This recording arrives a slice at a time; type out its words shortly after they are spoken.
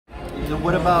So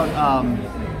what about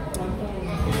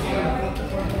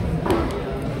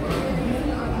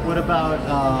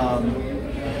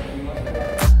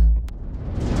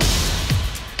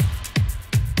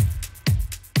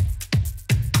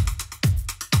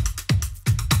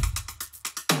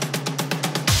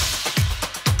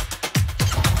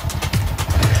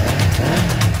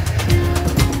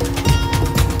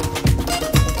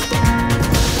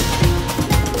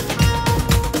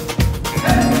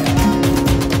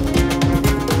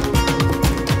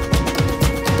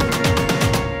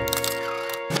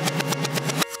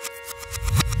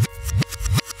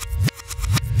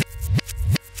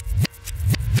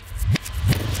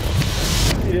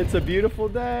It's a beautiful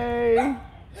day.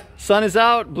 Sun is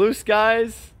out, blue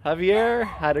skies. Javier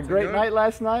had a great night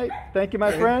last night. Thank you,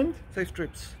 my friend. Safe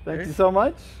trips. Thank you so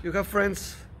much. You have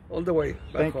friends all the way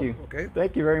back Thank home, you. Okay.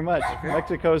 Thank you very much. Okay.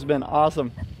 Mexico's been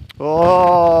awesome.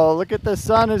 Oh, look at the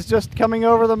sun is just coming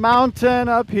over the mountain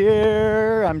up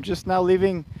here. I'm just now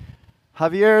leaving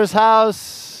Javier's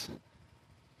house.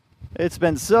 It's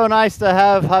been so nice to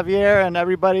have Javier and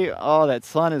everybody. Oh, that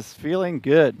sun is feeling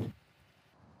good.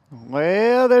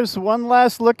 Well, there's one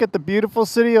last look at the beautiful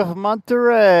city of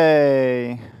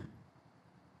Monterrey.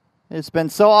 It's been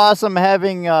so awesome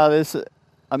having this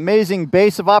amazing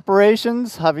base of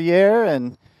operations. Javier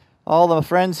and all the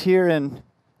friends here in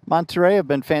Monterrey have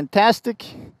been fantastic.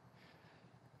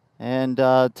 And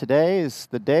today is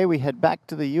the day we head back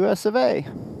to the US of A.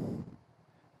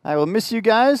 I will miss you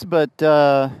guys, but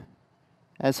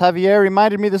as Javier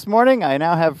reminded me this morning, I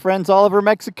now have friends all over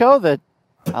Mexico that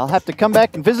I'll have to come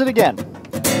back and visit again.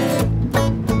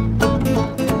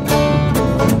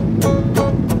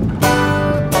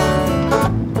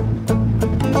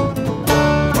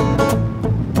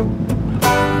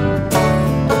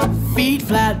 Feet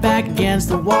flat back against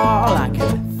the wall, I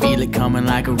can feel it coming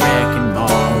like a wrecking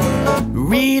ball.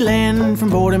 Reeling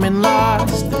from boredom and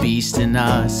lost, the beast in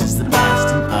us is the best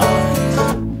in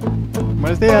us.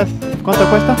 Buenos días. ¿Cuánto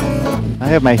cuesta? I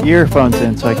have my earphones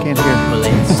in, so I can't hear. Well,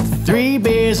 it's 3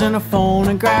 beers and a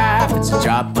phonograph. It's a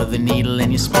drop of the needle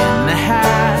and you spin the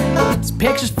hat. It's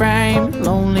pictures framed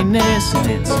loneliness, and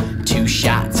it's 2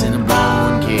 shots and a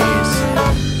blown kiss.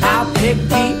 I'll pick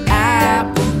the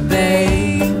apple,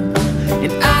 babe,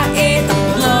 and I ate the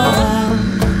plum.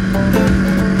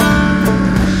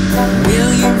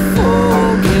 Will you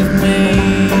forgive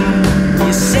me?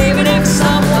 You save it for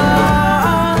someone.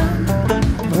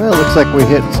 Well, it looks like we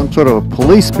hit some sort of a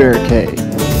police barricade.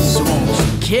 So won't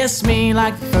you kiss me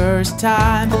like the first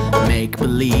time? Make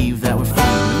believe that we're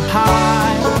feeling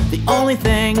high. The only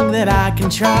thing that I can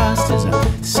trust is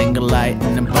a single light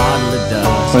and a bottle of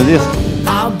dust. What is this?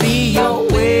 I'll be your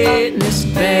witness,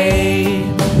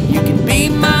 babe. You can be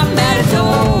my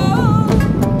matador.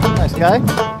 Nice guy.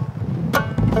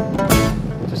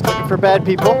 Just looking for bad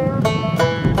people.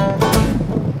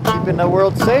 Keeping the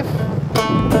world safe.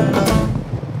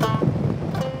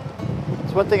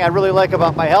 One thing I really like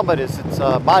about my helmet is it's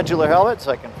a modular helmet,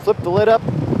 so I can flip the lid up.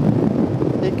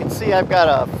 You can see I've got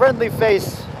a friendly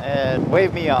face and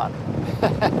wave me on.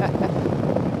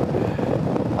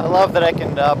 I love that I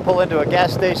can pull into a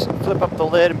gas station, flip up the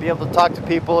lid, and be able to talk to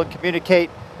people and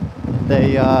communicate.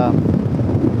 They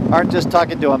aren't just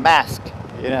talking to a mask,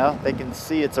 you know. They can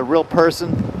see it's a real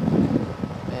person.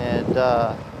 And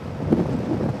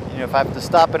you know, if I have to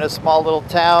stop in a small little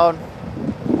town,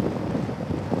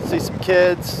 see some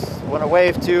kids, want to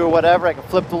wave to or whatever, I can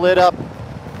flip the lid up.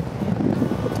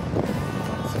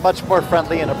 It's much more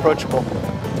friendly and approachable.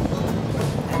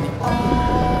 And the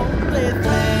only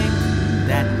thing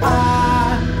that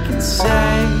I can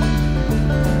say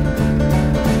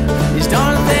is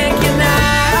don't think you now.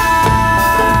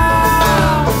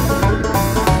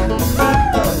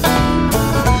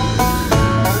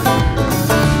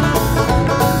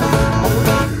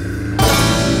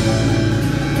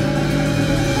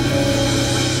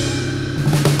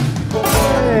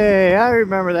 I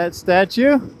remember that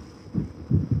statue.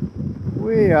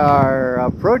 We are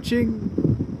approaching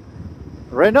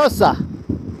Reynosa.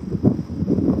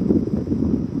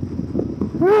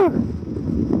 Whew.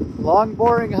 Long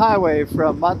boring highway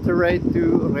from Monterrey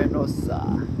to Reynosa.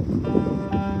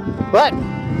 But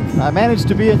I managed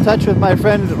to be in touch with my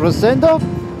friend Rosendo,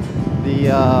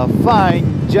 the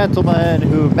fine gentleman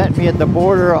who met me at the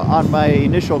border on my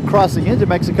initial crossing into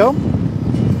Mexico.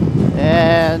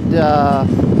 And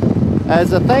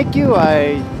as a thank you,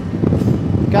 I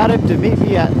got him to meet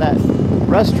me at that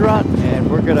restaurant,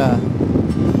 and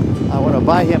I want to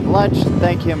buy him lunch and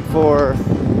thank him for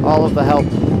all of the help.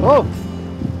 Oh!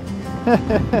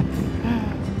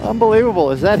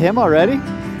 Unbelievable. Is that him already?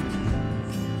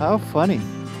 How funny.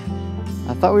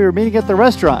 I thought we were meeting at the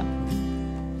restaurant.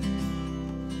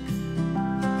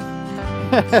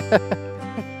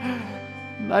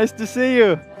 Nice to see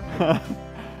you.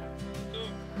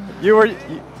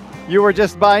 You were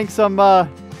just buying some.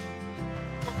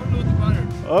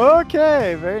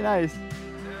 Okay, very nice.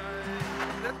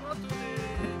 Let's go to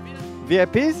the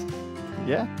VIPs?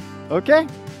 Yeah. Okay.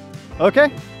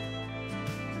 Okay.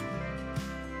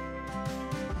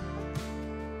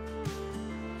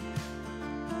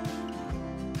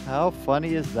 How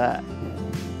funny is that?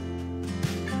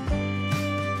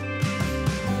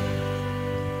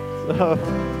 So,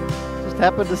 just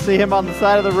happened to see him on the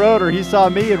side of the road, or he saw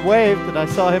me and waved, and I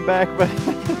saw him back, but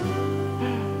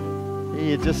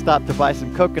he had just stopped to buy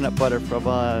some coconut butter from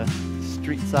a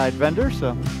street side vendor,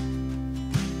 so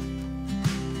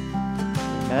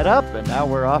met up, and now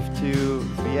we're off to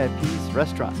VIP's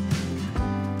restaurant.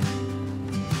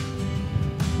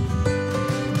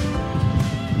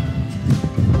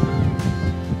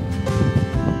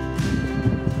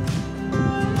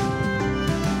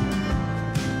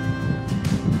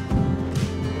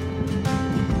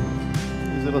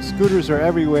 Little scooters are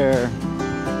everywhere.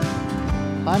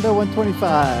 Honda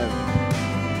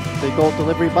 125. Big old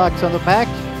delivery box on the back.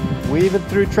 Weaving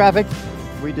through traffic.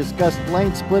 We discussed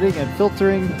lane splitting and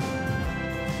filtering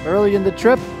early in the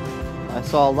trip. I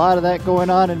saw a lot of that going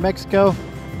on in Mexico.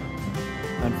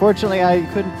 Unfortunately, I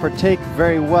couldn't partake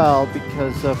very well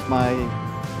because of my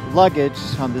luggage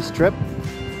on this trip.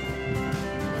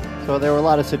 So there were a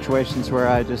lot of situations where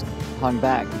I just hung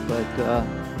back, but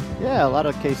yeah, a lot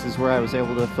of cases where I was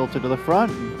able to filter to the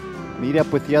front and meet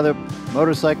up with the other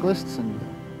motorcyclists, and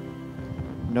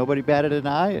nobody batted an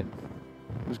eye. It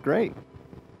was great.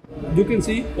 You can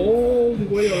see all the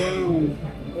way around.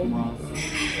 Wow.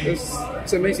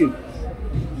 It's amazing.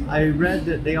 I read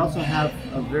that they also have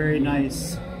a very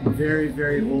nice, very,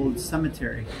 very old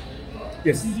cemetery.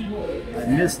 Yes. I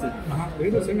missed it.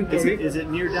 There's a cemetery. Is it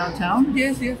near downtown?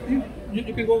 Yes, yes.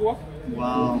 You can go walk.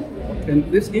 Wow.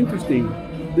 And this is interesting.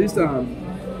 This a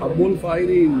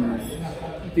bullfighting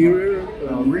theater.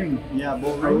 Ring. Yeah,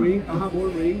 bull A ring. ring. Bull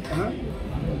ring.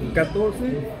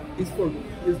 14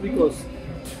 is because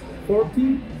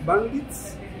 14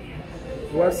 bandits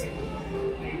was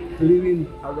living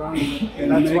around.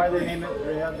 And that's why they name it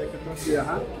Real de 14.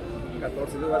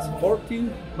 14. There was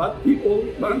 14 bad people,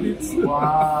 bandits.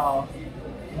 Wow.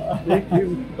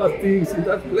 Making bad things in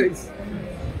that place.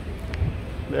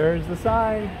 There's the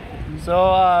sign. So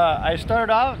I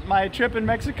started out my trip in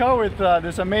Mexico with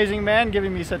this amazing man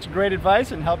giving me such great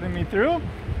advice and helping me through.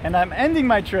 And I'm ending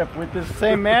my trip with this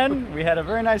same man. We had a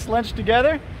very nice lunch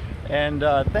together. And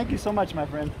thank you so much, my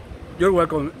friend. You're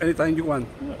welcome anytime you want.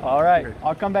 All right. Okay.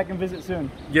 I'll come back and visit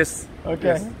soon. Yes.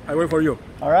 Okay. Yes. I wait for you.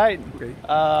 All right. Okay.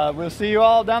 We'll see you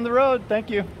all down the road. Thank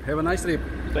you. Have a nice trip.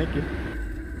 Thank you.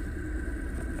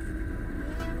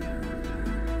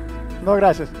 No,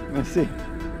 gracias. Sí.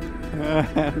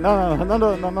 No.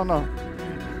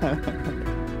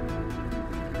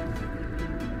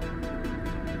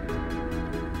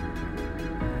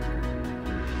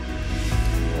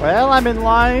 Well, I'm in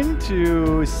line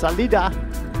to Salida,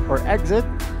 or exit,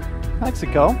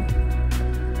 Mexico.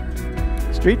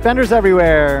 Street vendors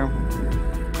everywhere.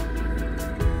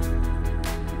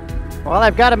 Well,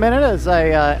 I've got a minute as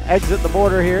I exit the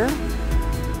border here.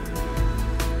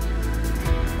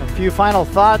 A few final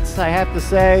thoughts. I have to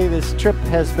say this trip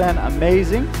has been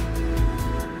amazing.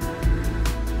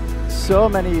 So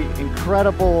many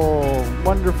incredible,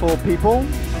 wonderful people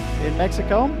in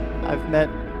Mexico. I've met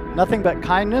nothing but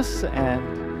kindness and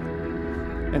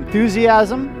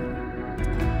enthusiasm.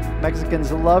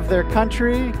 Mexicans love their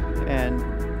country and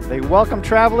they welcome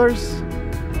travelers.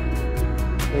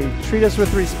 They treat us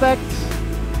with respect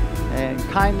and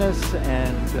kindness,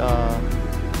 and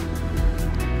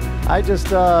I just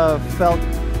felt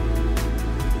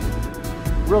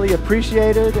really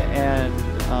appreciated and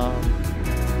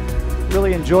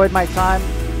really enjoyed my time.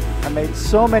 I made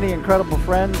so many incredible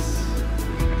friends,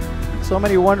 so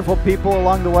many wonderful people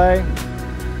along the way,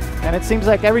 and it seems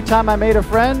like every time I made a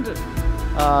friend,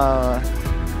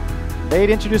 they'd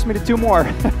introduce me to two more.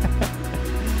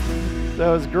 So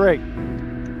it was great.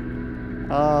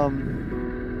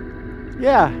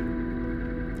 Yeah,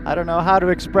 I don't know how to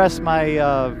express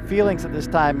my feelings at this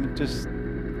time. Just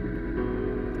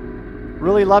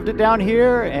really loved it down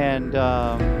here, and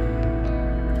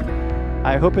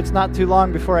I hope it's not too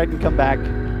long before I can come back.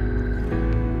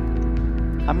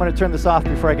 I'm going to turn this off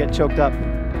before I get choked up.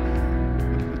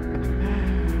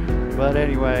 But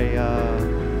anyway,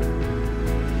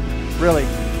 really,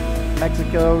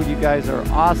 Mexico, you guys are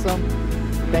awesome.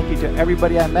 Thank you to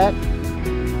everybody I met,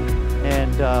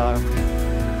 and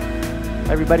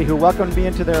everybody who welcomed me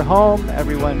into their home,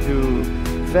 everyone who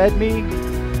fed me,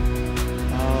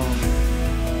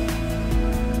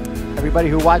 everybody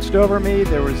who watched over me.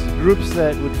 There was groups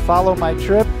that would follow my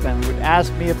trip and would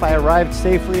ask me if I arrived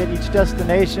safely at each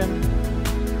destination.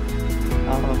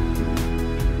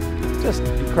 Just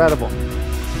incredible.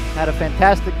 Had a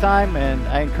fantastic time, and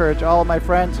I encourage all of my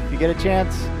friends, if you get a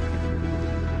chance,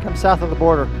 come south of the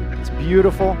border. It's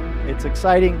beautiful, it's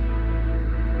exciting,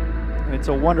 and it's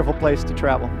a wonderful place to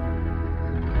travel.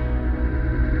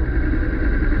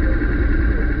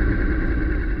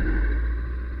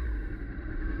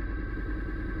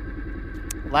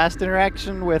 Last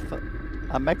interaction with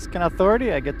a Mexican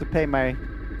authority, I get to pay my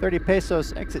 30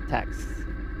 pesos exit tax.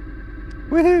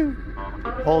 Woohoo!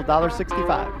 Whole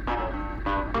 $1.65.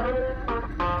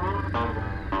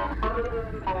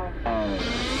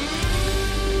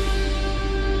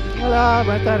 Hola,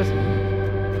 buenas tardes.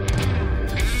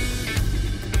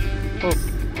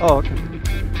 Oh, okay.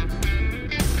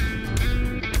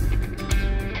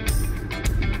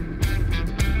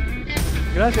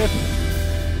 Gracias.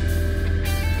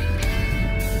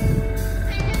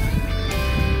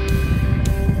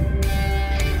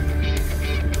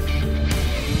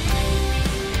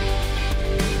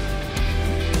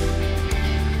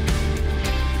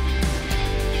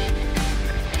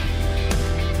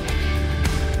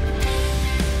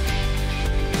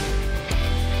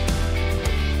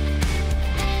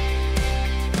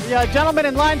 The gentleman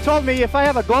in line told me if I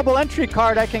have a global entry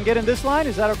card, I can get in this line.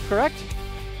 Is that correct?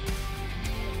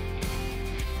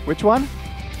 Which one?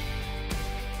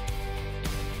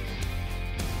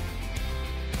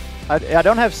 I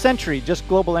don't have Century, just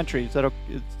global entry. Is that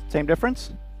same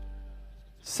difference?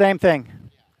 Same thing.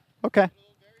 Okay.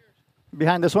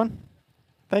 Behind this one?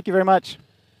 Thank you very much.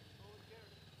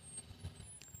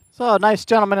 So a nice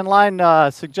gentleman in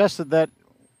line suggested that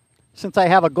since I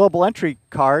have a global entry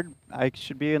card, I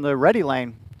should be in the ready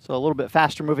lane, so a little bit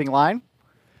faster moving line.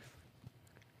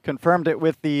 Confirmed it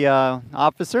with the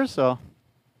officer, so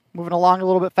moving along a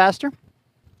little bit faster.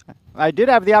 I did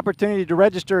have the opportunity to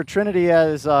register Trinity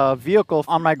as a vehicle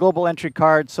on my global entry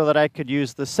card so that I could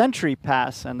use the Century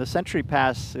Pass, and the Century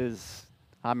Pass is,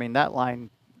 I mean, that line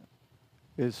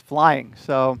is flying,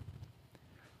 so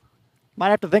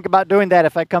might have to think about doing that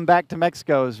if I come back to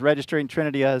Mexico, is registering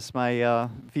Trinity as my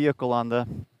vehicle on the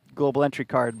global entry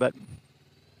card. But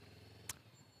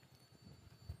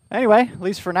anyway, at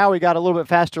least for now we got a little bit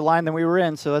faster line than we were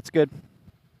in, so that's good.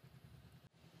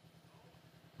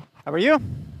 How are you?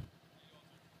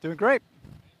 Doing great.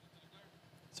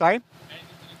 Sorry?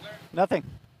 Nothing.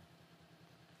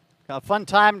 Got a fun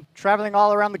time traveling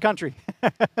all around the country.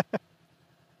 How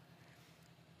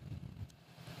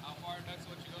far next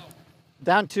would you go?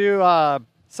 Down to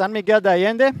San Miguel de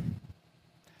Allende.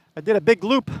 I did a big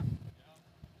loop.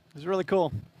 It was really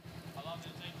cool. How long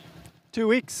did it take you? 2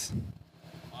 weeks.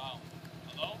 Wow.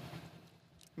 Hello?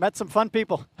 Met some fun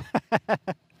people. That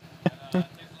takes a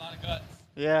lot of guts.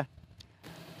 Yeah. Ride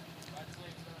safe,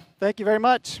 sir. Thank you very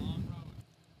much. Long road.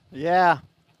 Yeah.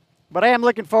 But I am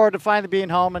looking forward to finally being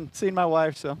home and seeing my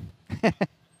wife, so.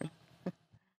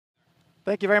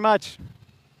 Thank you very much.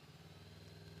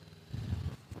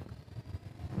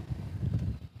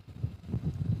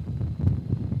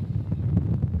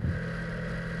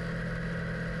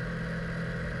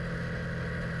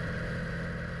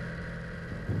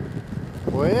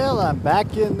 Well, I'm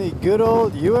back in the good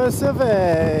old US of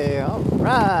A. All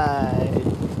right.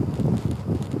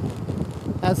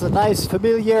 Has a nice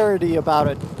familiarity about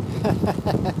it.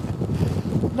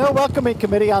 No welcoming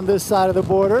committee on this side of the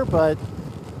border, but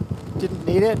didn't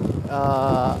need it.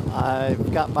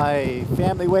 I've got my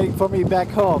family waiting for me back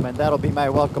home, and that'll be my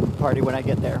welcome party when I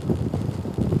get there.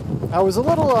 I was a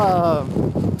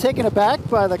little taken aback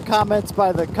by the comments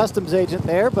by the customs agent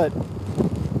there, but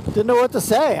didn't know what to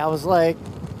say. I was like,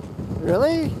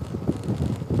 really?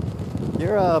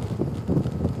 You're a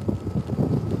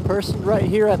person right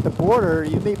here at the border.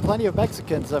 You meet plenty of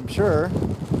Mexicans, I'm sure.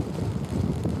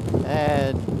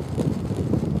 And,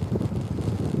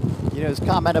 you know, his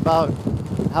comment about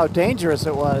how dangerous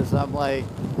it was, I'm like,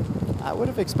 I would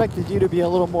have expected you to be a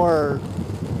little more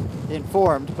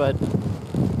informed, but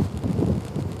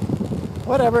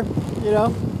whatever, you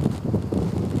know.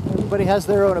 Everybody has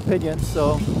their own opinions,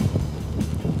 so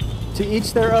to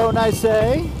each their own, I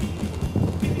say.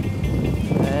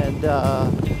 And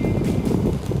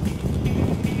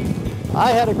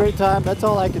I had a great time, that's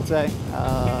all I can say.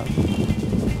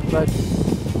 But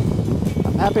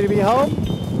I'm happy to be home.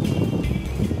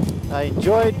 I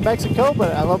enjoyed Mexico,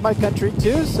 but I love my country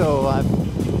too, so I'm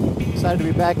excited to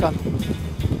be back on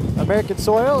American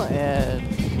soil and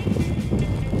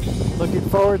looking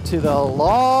forward to the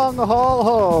long haul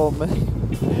home.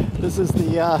 This is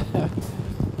the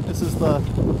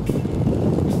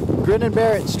grin and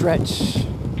bear it stretch.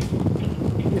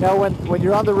 You know, when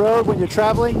you're on the road, when you're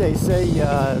traveling, they say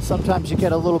sometimes you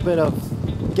get a little bit of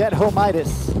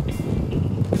get-home-itis, a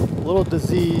little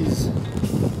disease,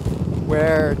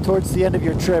 where towards the end of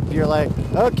your trip, you're like,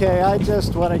 okay, I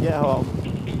just want to get home.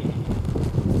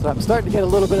 So I'm starting to get a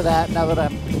little bit of that now that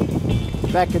I'm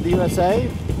back in the USA.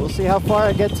 We'll see how far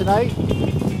I get tonight.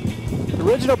 The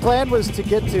original plan was to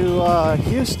get to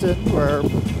Houston, where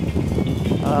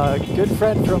a good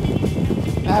friend from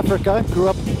Africa, grew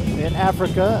up in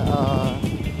Africa,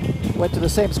 went to the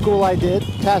same school I did,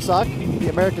 TASOC, the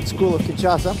American School of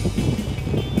Kinshasa.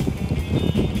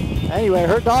 Anyway,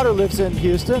 her daughter lives in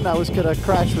Houston. I was going to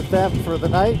crash with them for the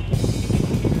night.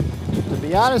 To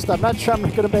be honest, I'm not sure I'm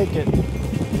going to make it.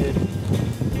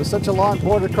 It was such a long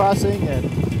border crossing, and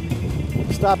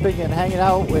stopping and hanging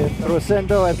out with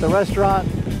Rosendo at the restaurant,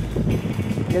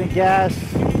 getting gas,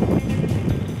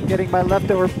 getting my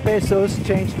leftover pesos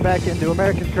changed back into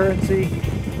American currency.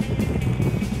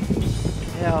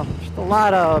 You know, just a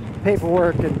lot of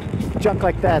paperwork and junk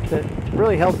like that that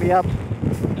really held me up.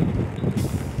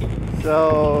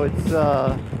 So it's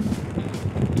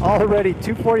already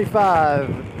 2:45.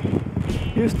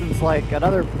 Houston's like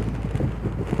another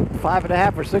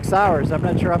 5.5 or 6 hours. I'm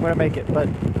not sure I'm going to make it, but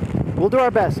we'll do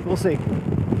our best. We'll see.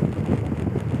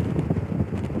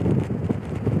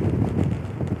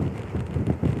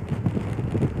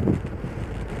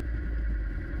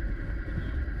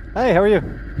 Hey, how are you?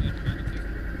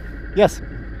 Yes.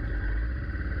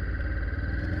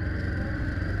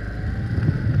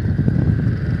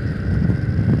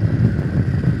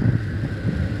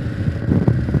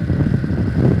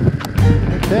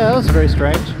 Yeah, that was very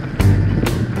strange.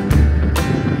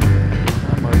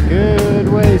 I'm a good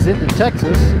ways into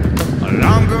Texas.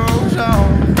 Alarm goes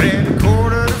on, red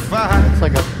 4:45. It's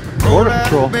like a border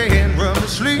patrol. Bed, rub the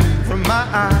sleep from my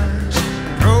eyes.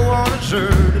 Throw on a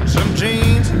shirt and some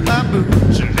jeans and my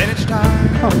boots, and then it's time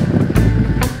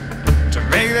to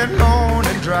make that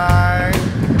morning drive.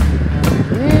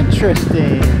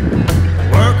 Interesting.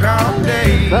 Work all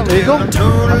day. Is that legal? I'm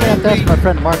going to have to ask my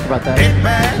friend Mark about that. Get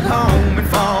back home and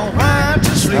fall right to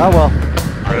sleep. Oh well.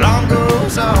 Alarm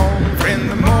goes on in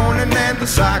the morning and the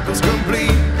cycle's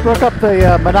complete. Broke up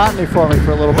the monotony for me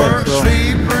for a little Work, bit, so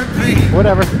sleep, repeat.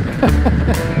 whatever.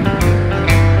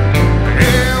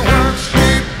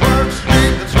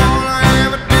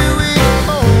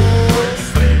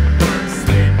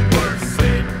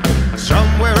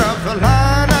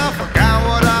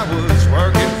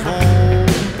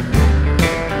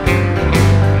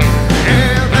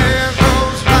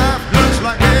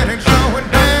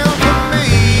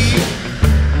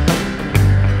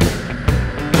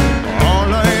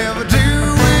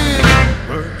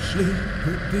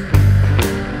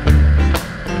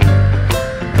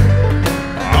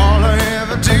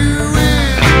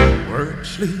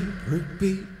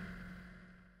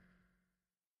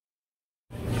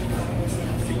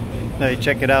 Now you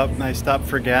check it out. I stopped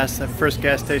for gas. The first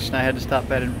gas station I had to stop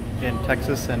at in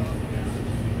Texas, and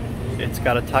it's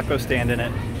got a taco stand in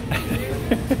it.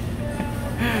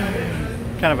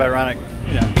 Kind of ironic,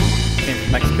 you know, came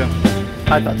from Mexico.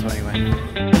 I thought so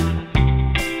anyway.